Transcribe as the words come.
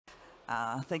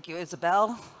Thank you,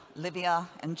 Isabel, Livia,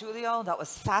 and Julio. That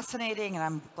was fascinating, and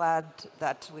I'm glad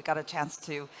that we got a chance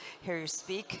to hear you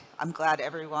speak. I'm glad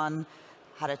everyone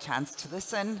had a chance to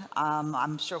listen.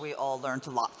 I'm sure we all learned a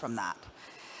lot from that.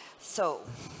 So,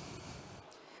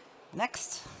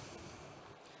 next,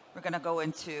 we're going to go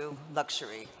into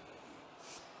luxury.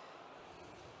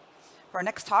 For our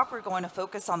next talk, we're going to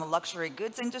focus on the luxury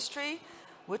goods industry,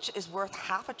 which is worth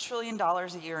 $500 billion a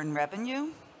year in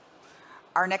revenue.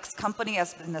 Our next company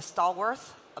has been the stalwart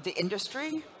of the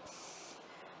industry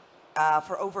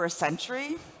for over a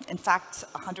century, in fact,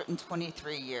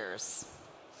 123 years.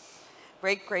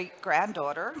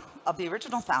 Great-great-granddaughter of the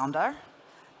original founder,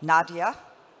 Nadja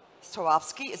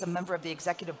Swarovski, is a member of the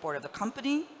executive board of the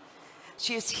company.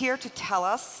 She is here to tell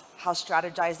us how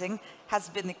strategizing has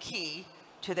been the key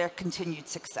to their continued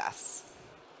success.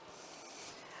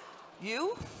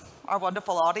 You, our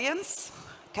wonderful audience,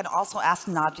 can also ask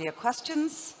Nadja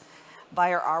questions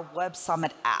via our Web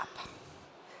Summit app.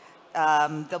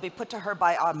 They'll be put to her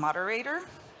by our moderator.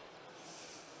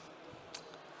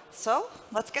 So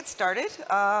let's get started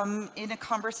in a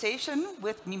conversation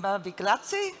with Mimma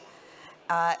Viglezio,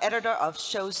 editor of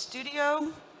Show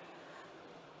Studio.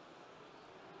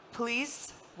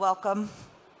 Please welcome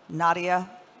Nadja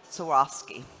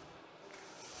Swarovski.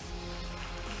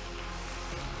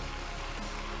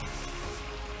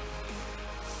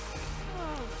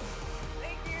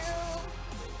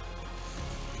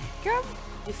 Come.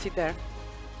 You sit there.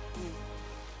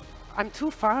 I'm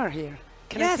too far here.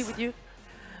 Can I sit with you?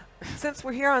 Since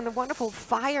we're here on the wonderful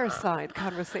fireside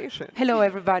conversation. Hello,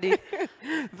 everybody.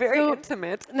 Very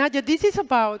intimate. Nadja, this is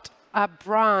about a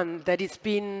brand that has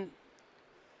been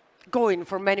going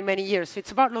for many, many years. So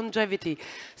it's about longevity.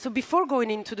 So before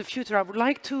going into the future, I would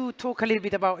like to talk a little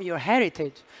bit about your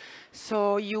heritage.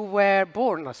 So you were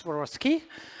born a Swarovski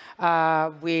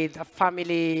with a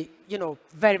family, you know,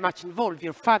 very much involved.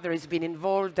 Your father has been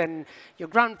involved, and your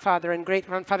grandfather and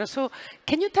great-grandfather. So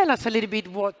can you tell us a little bit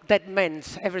what that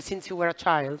meant ever since you were a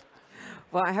child?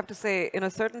 Well, I have to say, in a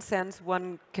certain sense,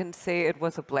 one can say it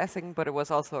was a blessing, but it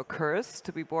was also a curse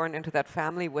to be born into that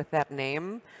family with that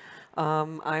name.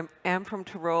 I am from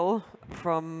Tyrol,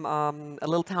 from a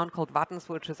little town called Wattens,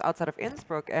 which is outside of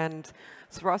Innsbruck, and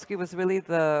Swarovski was really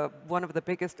one of the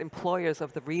biggest employers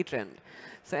of the region.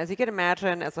 So as you can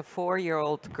imagine, as a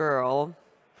 4-year-old girl,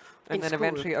 and then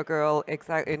eventually a girl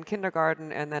in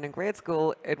kindergarten and then in grade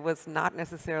school, it was not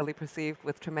necessarily perceived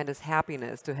with tremendous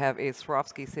happiness to have a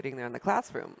Swarovski sitting there in the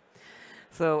classroom.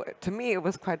 So to me, it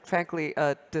was quite frankly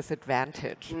a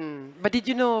disadvantage. But did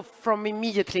you know from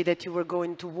immediately that you were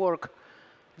going to work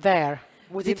there?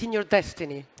 Was it in your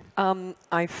destiny?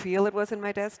 I feel it was in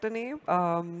my destiny.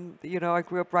 You know, I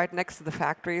grew up right next to the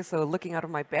factory, so looking out of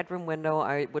my bedroom window,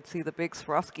 I would see the big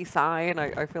Swarovski sign.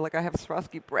 I feel like I have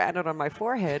Swarovski branded on my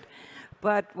forehead.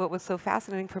 But what was so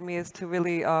fascinating for me is to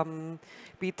really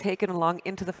be taken along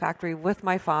into the factory with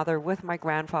my father, with my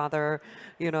grandfather.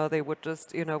 You know, they would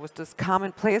just, you know, it was just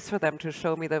commonplace for them to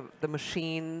show me the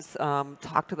machines,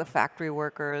 talk to the factory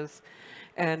workers.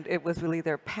 And it was really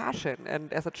their passion.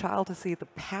 And as a child, to see the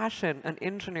passion an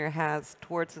engineer has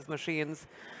towards his machines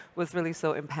was really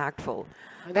so impactful.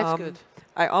 That's good.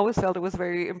 I always felt it was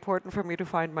very important for me to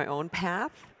find my own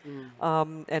path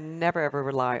and never ever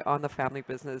rely on the family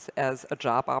business as a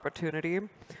job opportunity.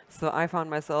 So I found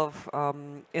myself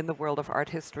in the world of art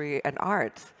history and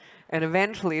art, and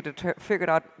eventually figured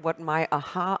out what my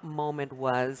aha moment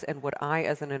was and what I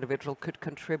as an individual could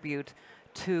contribute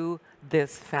to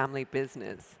this family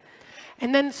business.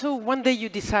 And then so one day you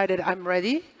decided, I'm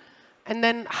ready. And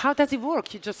then how does it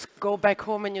work? You just go back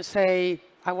home and you say,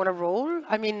 I want to roll?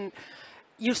 I mean,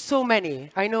 you're so many.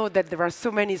 I know that there are so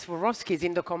many Swarovskis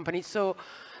in the company. So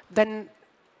then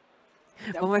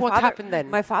what happened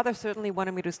then? My father certainly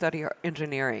wanted me to study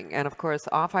engineering. And of course,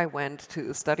 off I went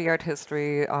to study art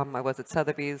history. I was at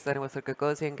Sotheby's, then I was at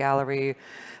Gagosian Gallery.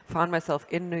 Found myself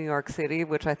in New York City,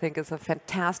 which I think is a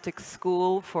fantastic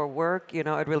school for work. You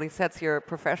know, it really sets your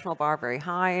professional bar very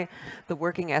high. The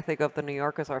working ethic of the New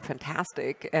Yorkers are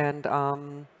fantastic. And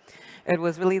it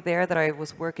was really there that I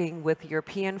was working with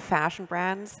European fashion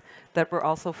brands that were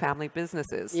also family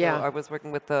businesses. Yeah. So I was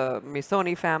working with the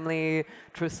Missoni family,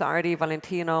 Trussardi,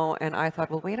 Valentino, and I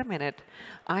thought, well, wait a minute.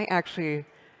 I actually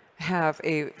have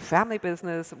a family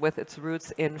business with its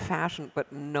roots in fashion,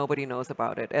 but nobody knows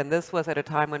about it. And this was at a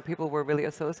time when people were really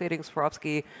associating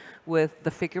Swarovski with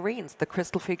the figurines, the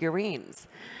crystal figurines.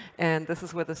 And this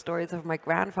is where the stories of my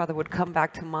grandfather would come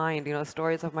back to mind, you know,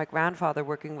 stories of my grandfather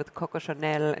working with Coco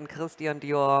Chanel and Christian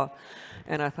Dior.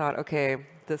 And I thought, okay,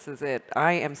 this is it.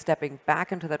 I am stepping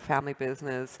back into that family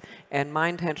business. And my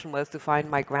intention was to find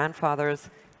my grandfather's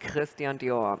Christian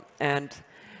Dior. And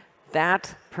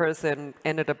that person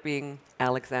ended up being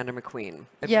Alexander McQueen.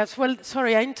 Yes, well,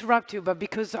 sorry, I interrupt you, but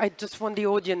because I just want the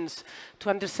audience to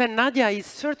understand, Nadja is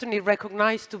certainly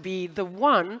recognized to be the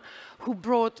one who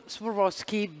brought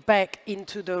Swarovski back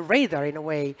into the radar, in a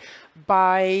way,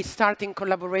 by starting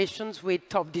collaborations with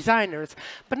top designers.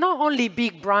 But not only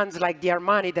big brands like the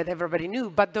Armani that everybody knew,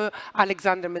 but the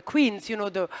Alexander McQueens, you know,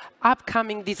 the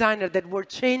upcoming designers that were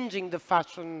changing the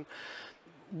fashion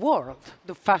world,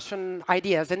 the fashion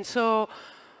ideas. And so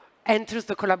enters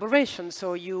the collaboration.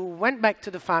 So you went back to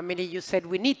the family, you said,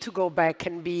 we need to go back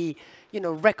and be, you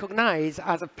know, recognized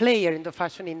as a player in the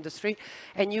fashion industry,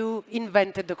 and you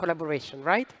invented the collaboration,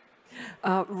 right?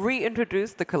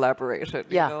 Reintroduced the collaboration.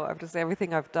 Yeah. You know, after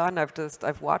everything I've done,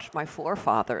 I've watched my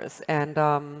forefathers.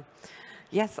 And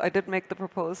yes, I did make the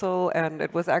proposal, and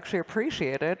it was actually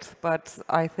appreciated, but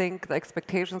I think the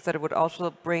expectations that it would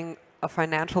also bring a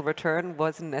financial return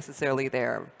wasn't necessarily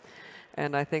there.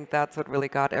 And I think that's what really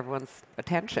got everyone's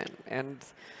attention. And,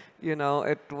 you know,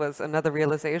 it was another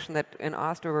realization that in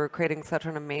Austria we're creating such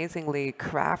an amazingly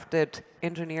crafted,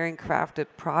 engineering crafted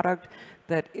product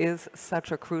that is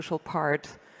such a crucial part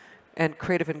and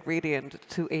creative ingredient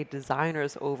to a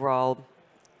designer's overall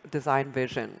design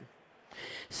vision.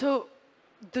 So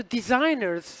the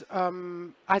designers,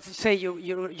 as you say,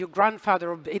 your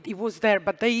grandfather, it was there,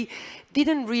 but they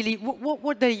didn't really, what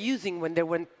were they using when they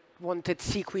wanted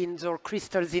sequins or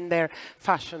crystals in their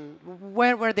fashion?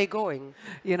 Where were they going?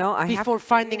 You know, before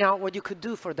finding out what you could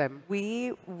do for them?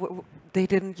 They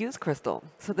didn't use crystal.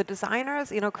 So the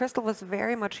designers, you know, crystal was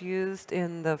very much used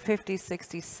in the 50s,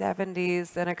 60s,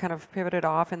 70s, then it kind of pivoted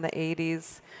off in the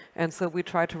 80s. And so we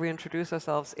tried to reintroduce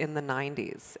ourselves in the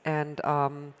 90s. And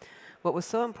what was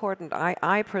so important,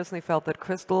 I personally felt that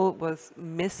crystal was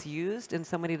misused in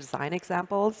so many design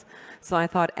examples. So I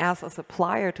thought as a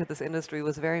supplier to this industry, it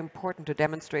was very important to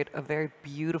demonstrate a very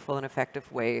beautiful and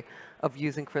effective way of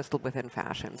using crystal within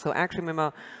fashion. So actually,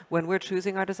 Mimma, when we're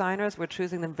choosing our designers, we're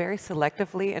choosing them very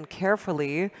selectively and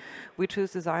carefully. We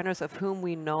choose designers of whom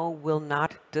we know will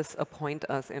not disappoint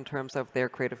us in terms of their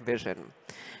creative vision.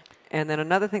 And then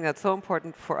another thing that's so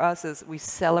important for us is we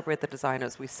celebrate the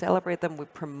designers. We celebrate them, we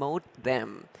promote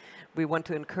them. We want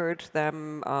to encourage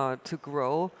them to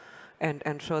grow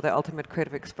and show their ultimate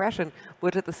creative expression,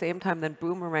 which at the same time then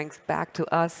boomerangs back to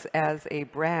us as a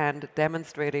brand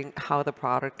demonstrating how the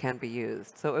product can be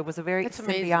used. So it was a very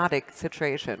symbiotic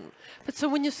situation. But so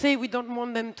when you say we don't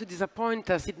want them to disappoint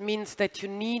us, it means that you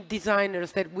need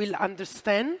designers that will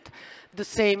understand the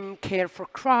same care for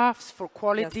crafts, for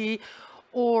quality, yes,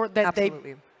 or that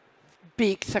absolutely, they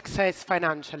big success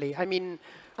financially. I mean,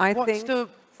 I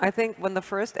think when the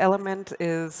first element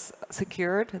is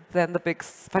secured, then the big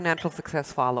financial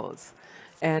success follows.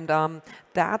 And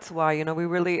that's why, you know,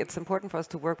 it's important for us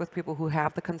to work with people who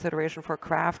have the consideration for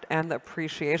craft and the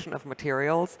appreciation of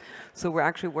materials. So we're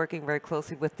actually working very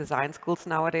closely with design schools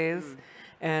nowadays.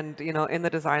 And, you know, in the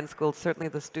design schools, certainly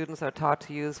the students are taught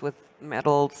to use with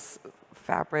metals,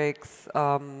 fabrics,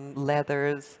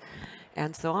 leathers,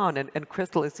 and so on. And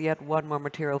crystal is yet one more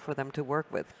material for them to work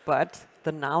with. But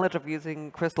the knowledge of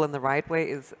using crystal in the right way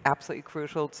is absolutely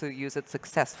crucial to use it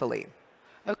successfully.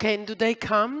 Okay, and do they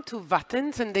come to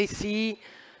Vatten's and they see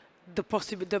the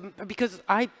possibility? Because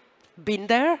I've been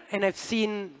there and I've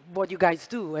seen what you guys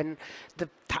do and the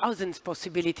thousands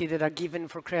possibility that are given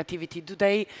for creativity. Do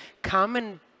they come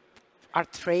and are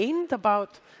trained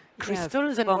about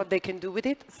crystals, yes, and what they can do with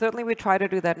it? Certainly we try to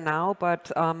do that now,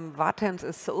 but Vatten's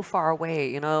is so far away.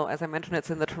 You know, as I mentioned,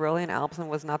 it's in the Tyrolean Alps and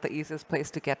was not the easiest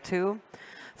place to get to.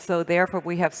 So therefore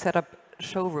we have set up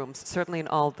showrooms, certainly in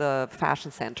all the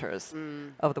fashion centers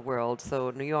of the world.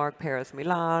 So New York, Paris,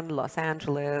 Milan, Los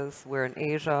Angeles, we're in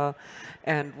Asia.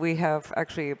 And we have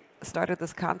actually started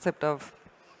this concept of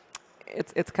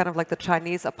it's kind of like the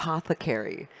Chinese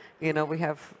apothecary. You know, we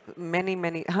have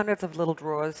many, hundreds of little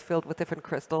drawers filled with different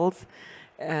crystals.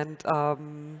 And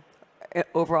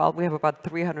overall, we have about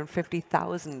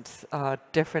 350,000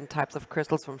 different types of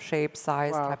crystals from shape,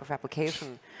 size, wow, type of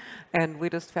application. And we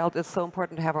just felt it's so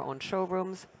important to have our own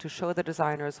showrooms to show the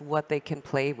designers what they can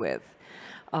play with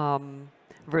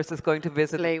versus going to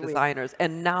visit designers.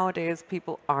 And nowadays,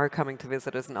 people are coming to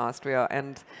visit us in Austria.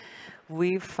 And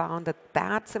we've found that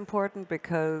that's important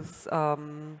because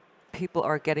people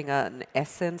are getting an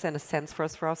essence and a sense for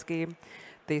Swarovski.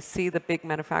 They see the big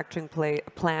manufacturing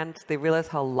plant, they realize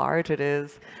how large it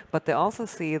is, but they also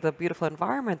see the beautiful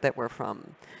environment that we're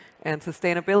from. And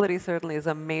sustainability certainly is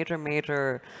a major,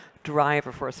 major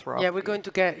driver for Swarovski. Yeah, we're going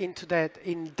to get into that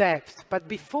in depth. But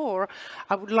before,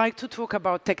 I would like to talk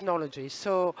about technology.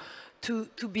 So to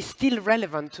be still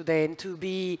relevant today and to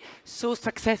be so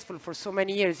successful for so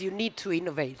many years, you need to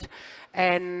innovate.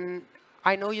 And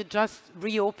I know you just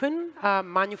reopened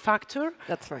manufacture.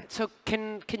 That's right. So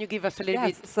can you give us a little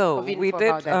Yes, bit so of info we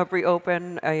about did that?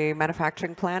 reopen a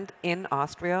manufacturing plant in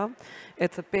Austria.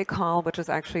 It's a big hall which is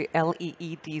actually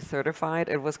LEED certified.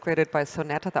 It was created by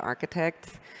Sonetta, the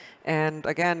architects. And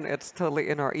again, it's totally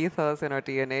in our ethos, in our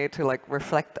DNA to like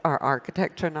reflect our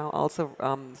architecture now, also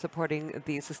supporting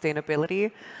the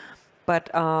sustainability. But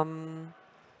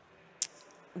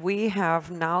we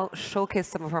have now showcased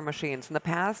some of our machines. In the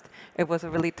past, it was a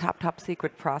really top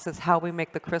secret process, how we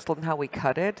make the crystal and how we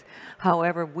cut it.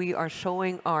 However, we are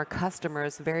showing our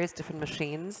customers various different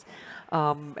machines,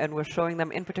 and we're showing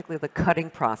them in particular the cutting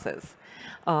process.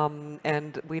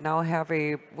 And we now have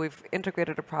we've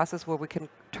integrated a process where we can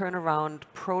turn around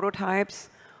prototypes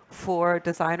for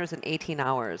designers in 18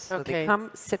 hours. So they come,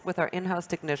 sit with our in-house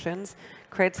technicians,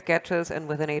 create sketches, and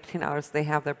within 18 hours they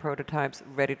have their prototypes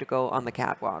ready to go on the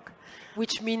catwalk.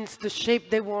 Which means the shape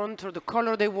they want, or the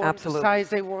color they want, Absolutely. the size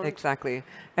they want. Exactly.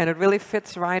 And it really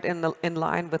fits right in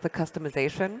line with the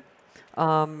customization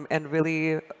and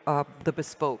really the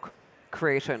bespoke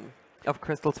creation of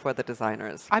crystals for the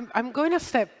designers. I'm going to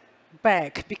step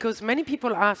back because many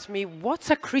people ask me, what's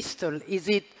a crystal? Is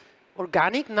it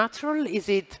organic, natural? Is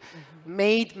it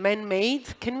made,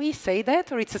 man-made? Can we say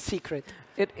that, or it's a secret?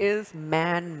 It is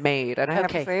man-made, and I have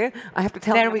to say, I have to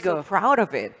tell There you, we I'm so proud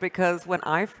of it, because when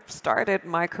I started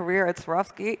my career at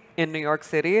Swarovski in New York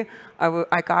City,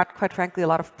 I got, quite frankly, a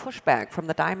lot of pushback from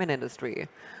the diamond industry,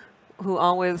 who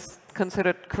always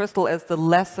considered crystal as the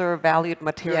lesser valued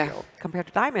material compared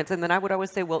to diamonds. And then I would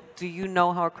always say, well, do you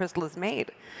know how a crystal is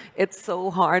made? It's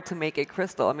so hard to make a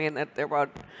crystal. I mean, there were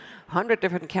 100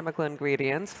 different chemical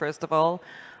ingredients, first of all,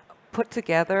 put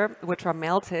together, which are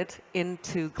melted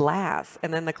into glass.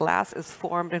 And then the glass is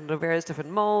formed into various different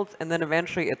molds, and then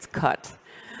eventually it's cut.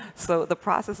 So the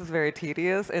process is very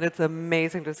tedious, and it's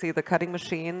amazing to see the cutting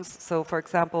machines. So for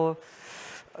example,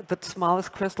 the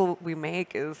smallest crystal we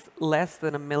make is less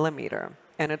than 1 millimeter,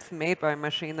 and it's made by a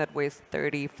machine that weighs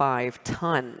 35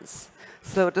 tons.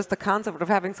 So just the concept of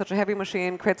having such a heavy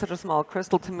machine create such a small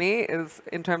crystal, to me, is,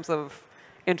 in terms of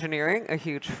engineering, a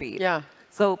huge feat. Yeah.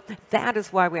 So that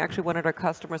is why we actually wanted our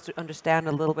customers to understand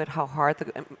a little bit how hard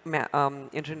the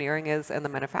engineering is and the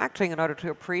manufacturing in order to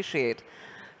appreciate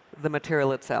the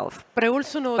material itself. But I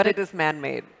also know but that it is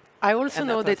man-made. I also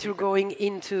know that you're going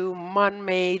into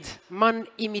man-made,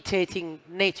 man-imitating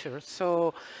nature,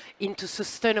 so into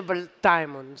sustainable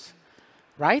diamonds,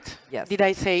 right? Yes. Did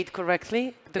I say it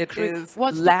correctly? It is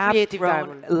what's the creative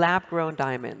diamond? lab-grown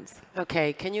diamonds.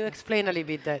 Okay, can you explain a little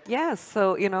bit that? Yes,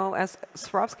 so, you know, as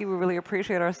Swarovski, we really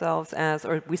appreciate ourselves as,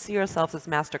 or we see ourselves as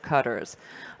master cutters.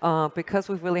 Because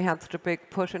we've really had such a big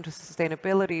push into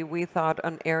sustainability, we thought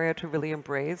an area to really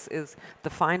embrace is the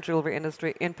fine jewelry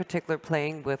industry, in particular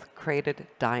playing with created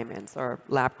diamonds or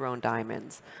lab-grown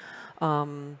diamonds.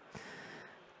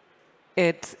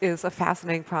 It is a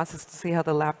fascinating process to see how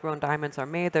the lab-grown diamonds are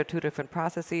made. There are two different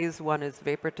processes. One is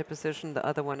vapor deposition. The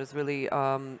other one is really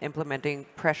implementing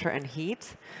pressure and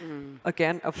heat.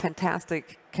 Again, a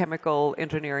fantastic chemical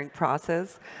engineering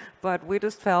process. But we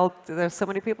just felt there's so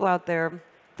many people out there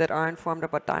that are informed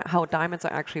about how diamonds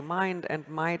are actually mined and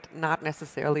might not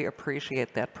necessarily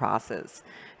appreciate that process.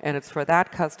 And it's for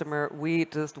that customer, we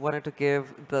just wanted to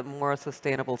give the more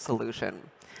sustainable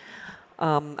solution.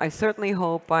 I certainly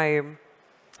hope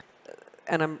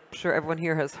and I'm sure everyone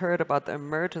here has heard about the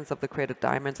emergence of the created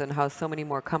diamonds and how so many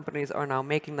more companies are now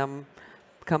making them,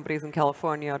 companies in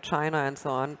California, China, and so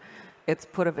on. It's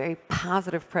put a very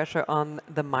positive pressure on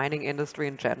the mining industry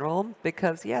in general,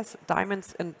 because yes,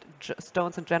 diamonds and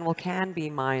stones in general can be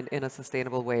mined in a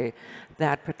sustainable way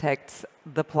that protects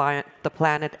the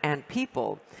planet and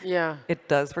people. Yeah. It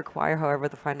does require, however,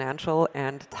 the financial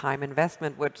and time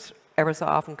investment, which ever so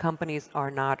often companies are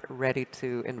not ready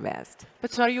to invest.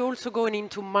 But so are you also going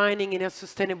into mining in a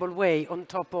sustainable way on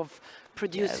top of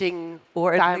producing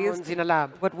or diamonds in a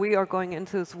lab? What we are going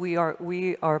into is we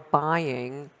are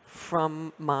buying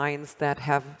from mines that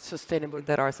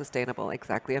are sustainable,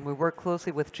 exactly. And we work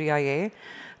closely with GIA,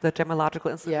 the Gemological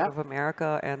Institute of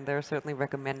America, and they're certainly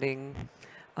recommending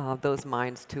those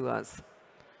mines to us.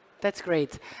 That's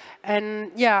great.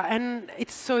 And yeah, and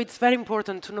it's very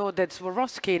important to know that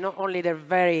Swarovski, not only they're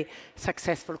very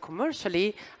successful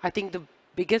commercially, I think the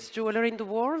biggest jeweler in the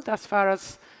world as far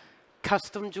as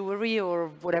custom jewelry or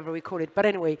whatever we call it. But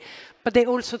anyway, but they're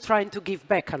also trying to give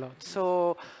back a lot.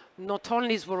 So not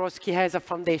only Swarovski has a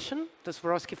foundation, the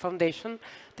Swarovski Foundation,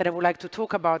 that I would like to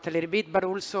talk about a little bit, but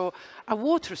also a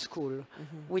water school,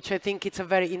 which I think it's a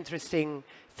very interesting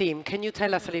theme. Can you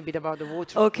tell us a little bit about the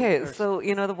water school? Okay, first? so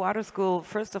the water school,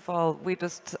 first of all, we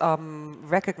just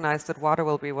recognize that water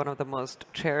will be one of the most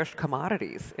cherished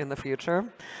commodities in the future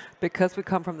because we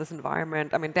come from this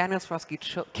environment. I mean, Daniel Swarovski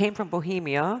came from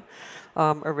Bohemia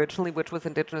originally, which was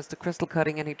indigenous to crystal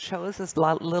cutting, and he chose this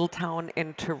little town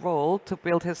in Tyrol to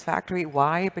build his factory.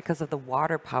 Why? Because of the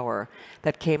water power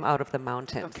that came out of the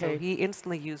mountains. Okay. So he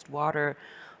instantly used water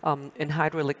in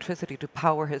hydroelectricity to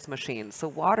power his machines. So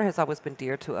water has always been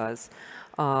dear to us.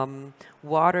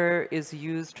 Water is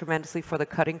used tremendously for the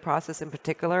cutting process in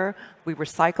particular. We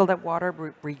recycle that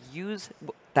water, we reuse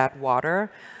that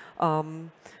water.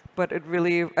 But it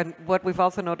really, and what we've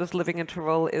also noticed living in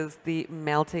Tyrol is the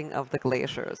melting of the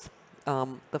glaciers,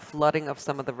 the flooding of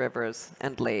some of the rivers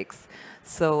and lakes.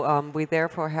 So we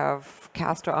therefore have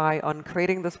cast our eye on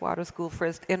creating this water school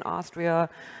first in Austria.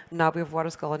 Now we have water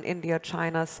school in India,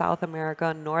 China, South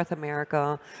America, North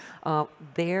America.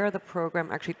 There the program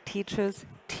actually teaches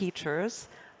teachers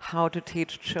how to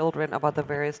teach children about the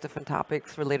various different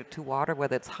topics related to water,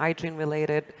 whether it's hygiene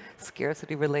related,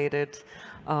 scarcity related,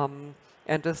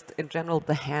 and just in general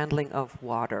the handling of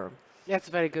water. That's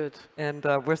very good. And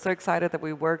we're so excited that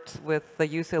we worked with the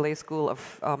UCLA School of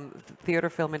Theater,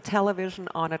 Film, and Television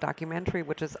on a documentary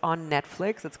which is on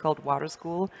Netflix. It's called Water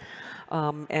School.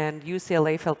 And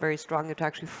UCLA felt very strongly to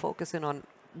actually focus in on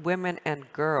women and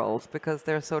girls because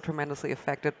they're so tremendously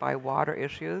affected by water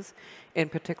issues, in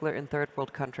particular in third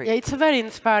world countries. Yeah, it's a very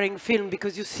inspiring film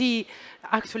because you see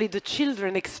actually the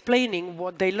children explaining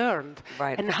what they learned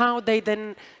Right. and how they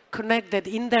then connect that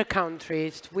in their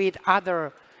countries with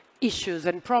other issues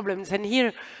and problems. And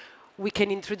here we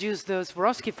can introduce the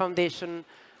Swarovski Foundation,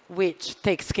 which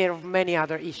takes care of many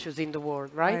other issues in the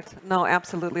world, right? No,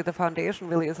 absolutely. The foundation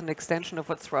really is an extension of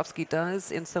what Swarovski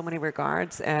does in so many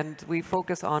regards. And we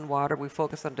focus on water, we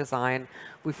focus on design,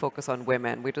 we focus on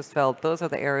women. We just felt those are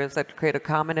the areas that create a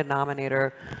common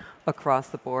denominator across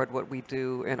the board, what we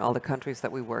do in all the countries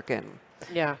that we work in.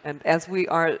 Yeah. And as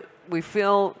we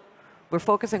feel we're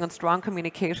focusing on strong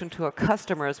communication to our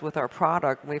customers with our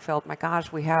product. We felt, my gosh,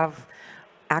 we have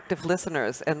active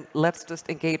listeners, and let's just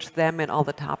engage them in all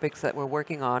the topics that we're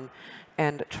working on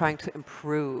and trying to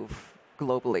improve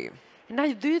globally.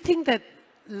 Now, do you think that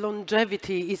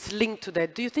longevity is linked to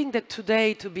that? Do you think that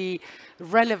today, to be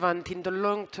relevant in the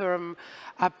long term,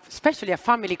 especially a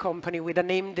family company with a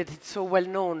name that is so well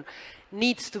known,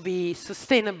 needs to be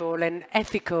sustainable and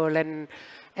ethical and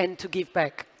to give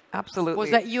back? Absolutely.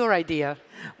 Was that your idea?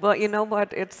 Well, you know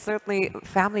what? It's certainly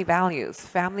family values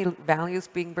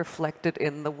being reflected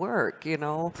in the work,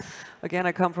 Again,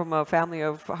 I come from a family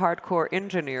of hardcore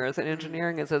engineers, and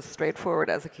engineering is as straightforward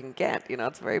as it can get.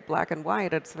 It's very black and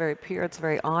white, it's very pure, it's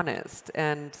very honest.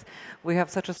 And we have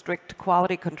such a strict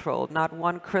quality control. Not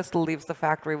one crystal leaves the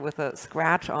factory with a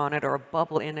scratch on it or a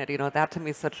bubble in it. That to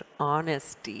me is such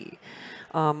honesty.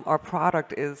 Our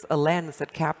product is a lens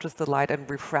that captures the light and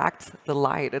refracts the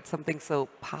light. It's something so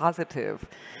positive.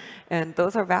 And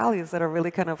those are values that are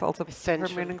really kind of also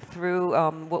permeating through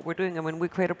what we're doing. I mean, we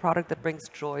create a product that brings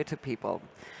joy to people.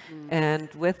 And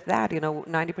with that,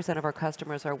 90% of our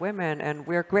customers are women, and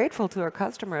we're grateful to our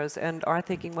customers. And our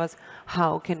thinking was,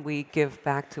 how can we give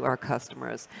back to our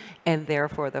customers? And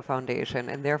therefore the foundation,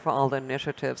 and therefore all the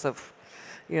initiatives of,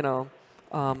 to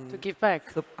give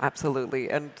back. Absolutely.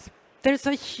 And there's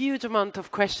a huge amount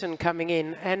of questions coming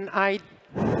in, and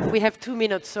we have 2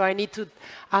 minutes, so I need to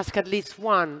ask at least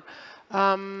one.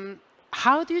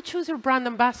 How do you choose your brand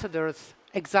ambassadors?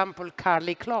 Example,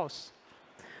 Carly Kloss.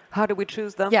 How do we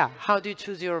choose them? Yeah, how do you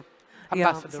choose your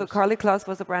ambassadors? Yeah, so Carly Kloss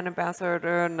was a brand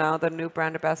ambassador. Now the new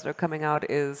brand ambassador coming out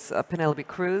is Penelope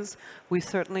Cruz. We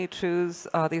certainly choose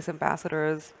these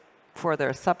ambassadors for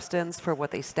their substance, for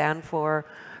what they stand for.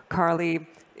 Carly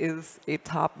is a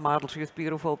top model. She is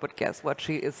beautiful, but guess what?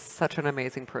 She is such an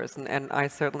amazing person, and I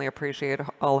certainly appreciate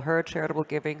all her charitable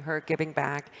giving, her giving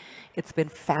back. It's been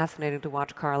fascinating to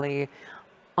watch Carly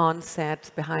on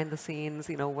set, behind the scenes,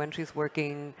 when she's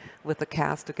working with the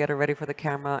cast to get her ready for the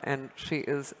camera, and she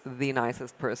is the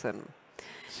nicest person.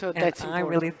 So that's important. I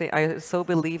really think, I so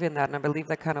believe in that, and I believe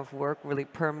that kind of work really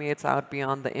permeates out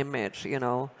beyond the image,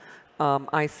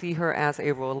 I see her as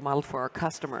a role model for our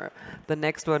customer. The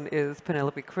next one is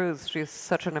Penelope Cruz. She's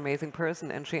such an amazing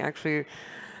person, and she actually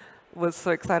was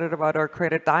so excited about our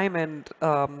Create a Diamond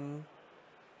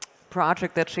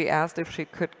project that she asked if she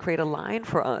could create a line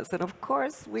for us. And of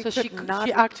course, we So could not.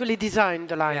 she actually designed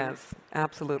the line. Yes,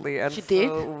 absolutely. And She did?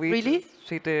 Really?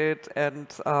 She did. And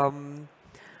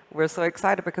we're so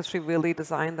excited because she really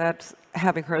designed that,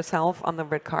 having herself on the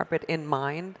red carpet in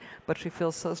mind. But she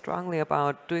feels so strongly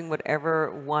about doing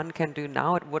whatever one can do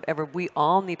now, whatever we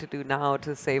all need to do now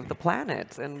to save the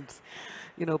planet and,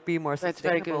 you know, be more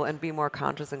sustainable and be more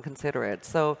conscious and considerate.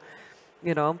 So,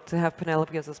 you know, to have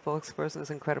Penelope as a spokesperson is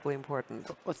incredibly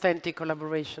important. Authentic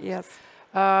collaboration. Yes.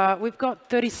 We've got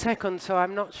 30 seconds, so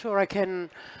I'm not sure I can...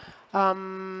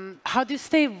 how do you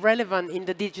stay relevant in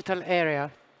the digital era?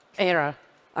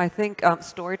 I think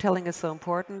storytelling is so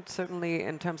important, certainly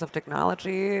in terms of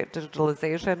technology,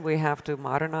 digitalization. We have to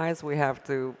modernize, we have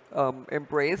to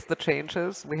embrace the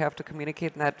changes, we have to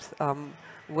communicate in that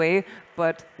way,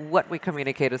 but what we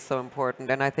communicate is so important.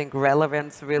 And I think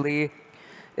relevance really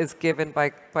is given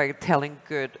by telling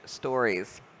good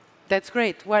stories. That's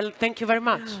great. Well, thank you very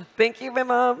much. Thank you,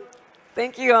 Mimma.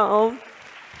 Thank you all. What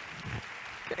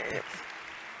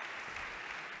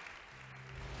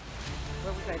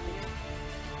was I thinking?